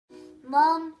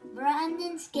Mom,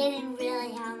 Brandon's getting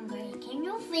really hungry. Can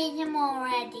you feed him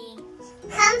already?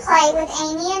 Come play with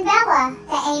Amy and Bella,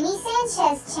 the Amy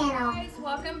Sanchez channel. Hey guys,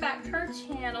 welcome back to our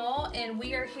channel, and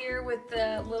we are here with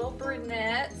the little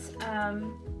brunette,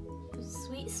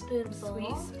 Sweet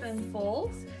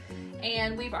Spoonfuls.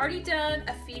 And we've already done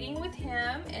a feeding with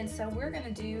him, and so we're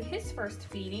going to do his first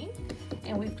feeding.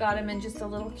 And we've got him in just a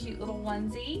little cute little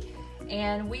onesie.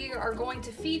 And we are going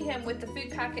to feed him with the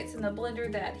food packets in the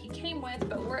blender that he came with,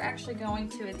 but we're actually going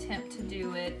to attempt to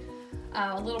do it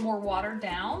a little more watered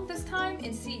down this time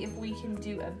and see if we can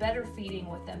do a better feeding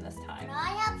with them this time. Can I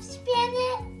help spin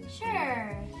it?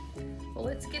 Sure. Well,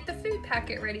 let's get the food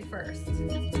packet ready first.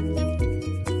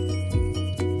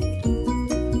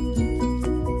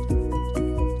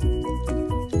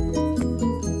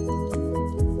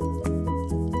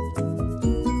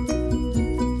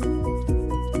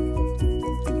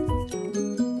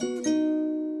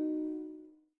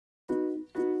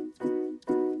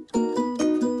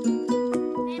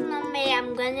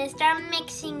 I'm gonna start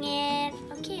mixing it.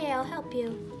 Okay, I'll help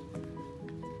you.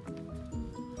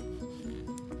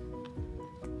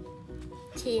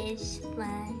 This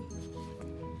one.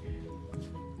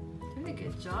 Doing a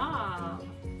good job.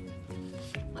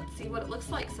 Let's see what it looks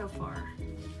like so far.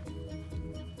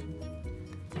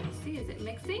 Let's see, is it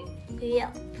mixing?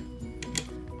 Yep.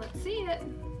 Let's see it.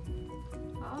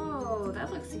 Oh,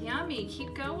 that looks yummy.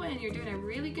 Keep going. You're doing a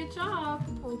really good job.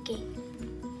 Okay.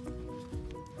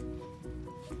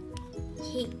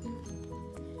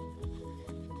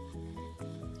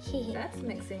 That's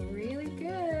mixing really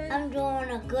good. I'm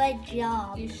doing a good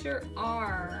job. You sure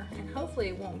are. And hopefully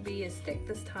it won't be as thick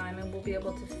this time, and we'll be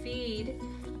able to feed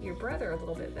your brother a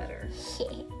little bit better.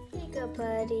 Here you go,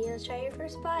 buddy. Let's try your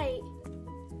first bite.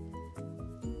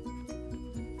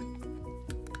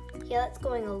 Yeah, that's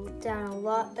going down a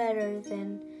lot better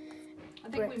than I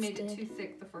think we made it too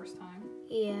thick the first time.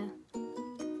 Yeah.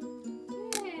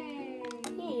 Yay!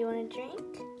 Here, you want a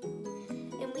drink?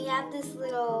 And we have this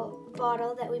little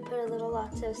bottle that we put a little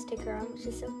Lotso sticker on, which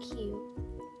is so cute.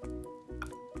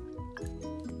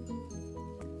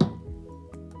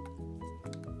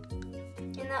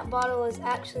 And that bottle was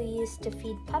actually used to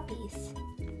feed puppies.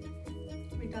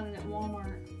 We got it at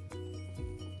Walmart.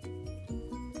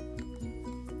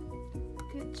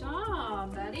 Good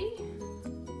job, buddy.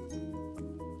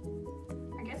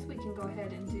 I guess we can go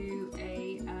ahead and do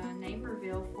a name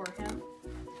reveal for him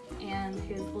and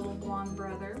his little blonde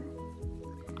brother.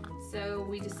 So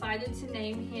we decided to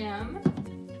name him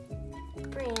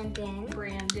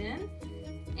Brandon,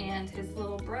 and his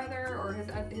little brother, or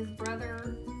his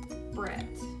brother, Brett.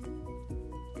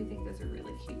 We think those are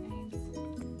really cute names.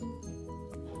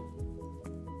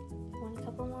 Want a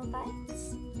couple more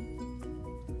bites?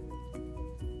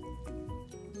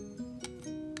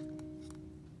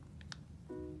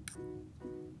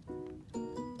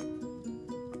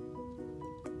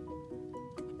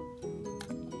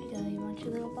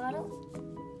 Your little bottle.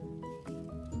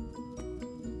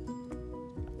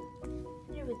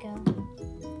 Here we go.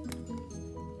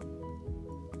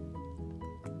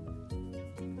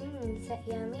 Is that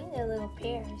yummy? They're little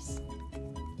pears.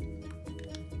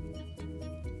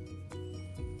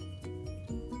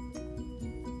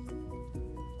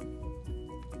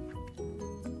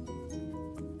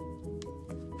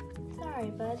 Sorry,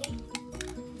 buddy.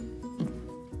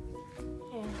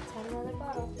 Here, let's have another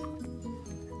bottle.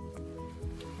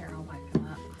 I'll wipe them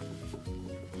up.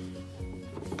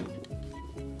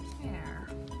 There.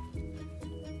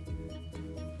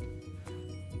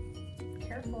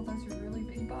 Careful, those are really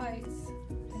big bites.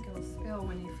 I think it'll spill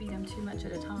when you feed them too much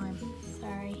at a time.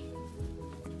 Sorry.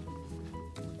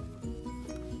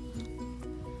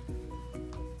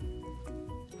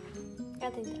 I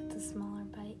think that's a smaller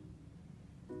bite.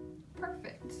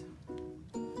 Perfect.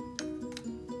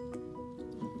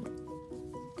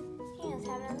 Yeah, let's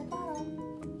have another bottle.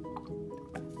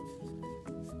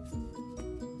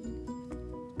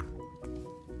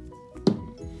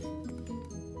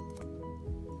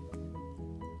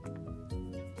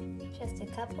 Just a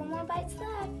couple more bites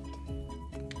left.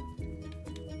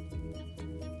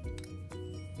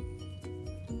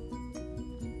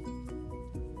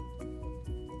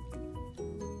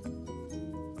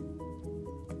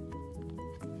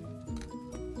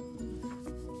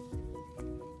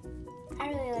 I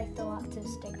really like the Lotso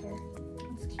sticker.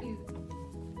 That's cute.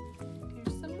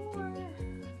 Here's some more.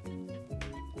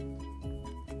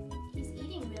 He's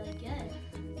eating really good.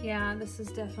 Yeah, this is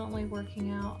definitely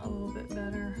working out a little bit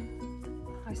better.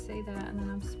 I say that and then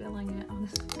I'm spilling it on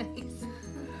his face.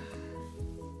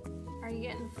 Are you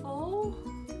getting full?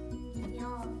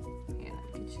 No. Yeah,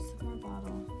 get you some more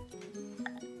bottle.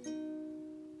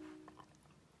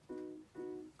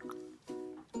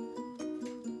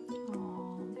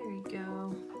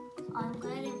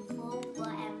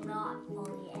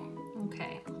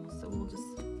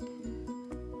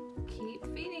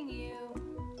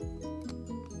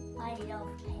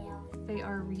 They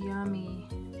are yummy.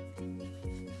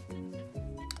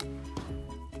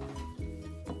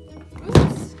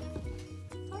 Oops.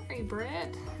 Sorry,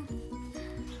 Brett.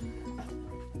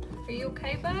 Are you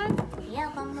okay, bud?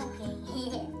 Yep, I'm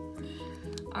okay.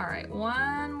 All right,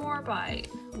 one more bite.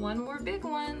 One more big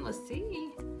one. Let's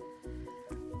see.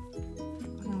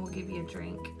 And we'll give you a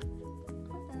drink.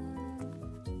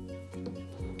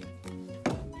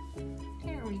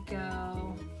 Here we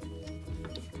go.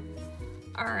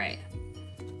 All right,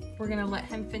 we're gonna let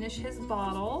him finish his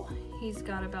bottle. He's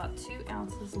got about 2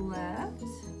 ounces left.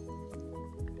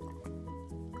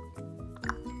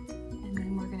 And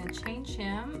then we're gonna change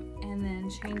him and then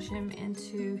change him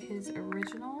into his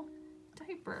original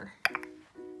diaper.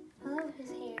 I love his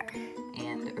hair.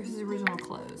 And his original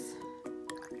clothes.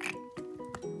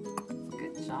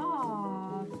 Good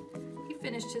job. He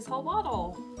finished his whole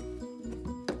bottle.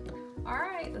 All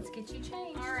right, let's get you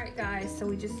changed. All right, guys, so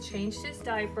we just changed his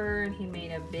diaper and he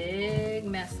made a big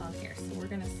mess on here. So we're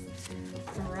gonna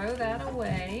throw that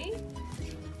away.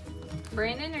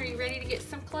 Brandon, are you ready to get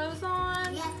some clothes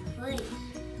on? Yes, please.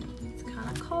 It's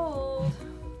kind of cold.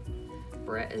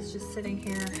 Brett is just sitting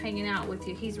here hanging out with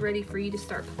you. He's ready for you to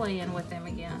start playing with him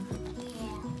again.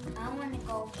 Yeah, I wanna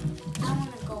go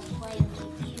play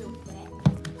with you, Brett.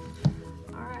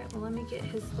 All right, well, let me get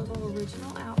his little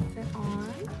original outfit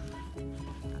on.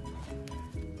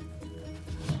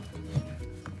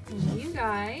 And you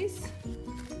guys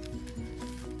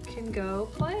can go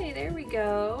play. There we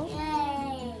go.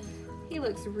 Yay! He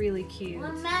looks really cute.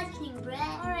 We're matching, Brett.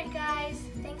 Alright guys,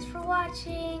 thanks for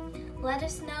watching. Let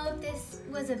us know if this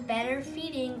was a better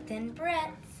feeding than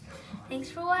Brett's. Thanks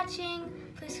for watching.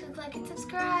 Please click like and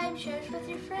subscribe. Share us with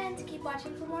your friends. Keep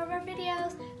watching for more of our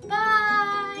videos. Bye!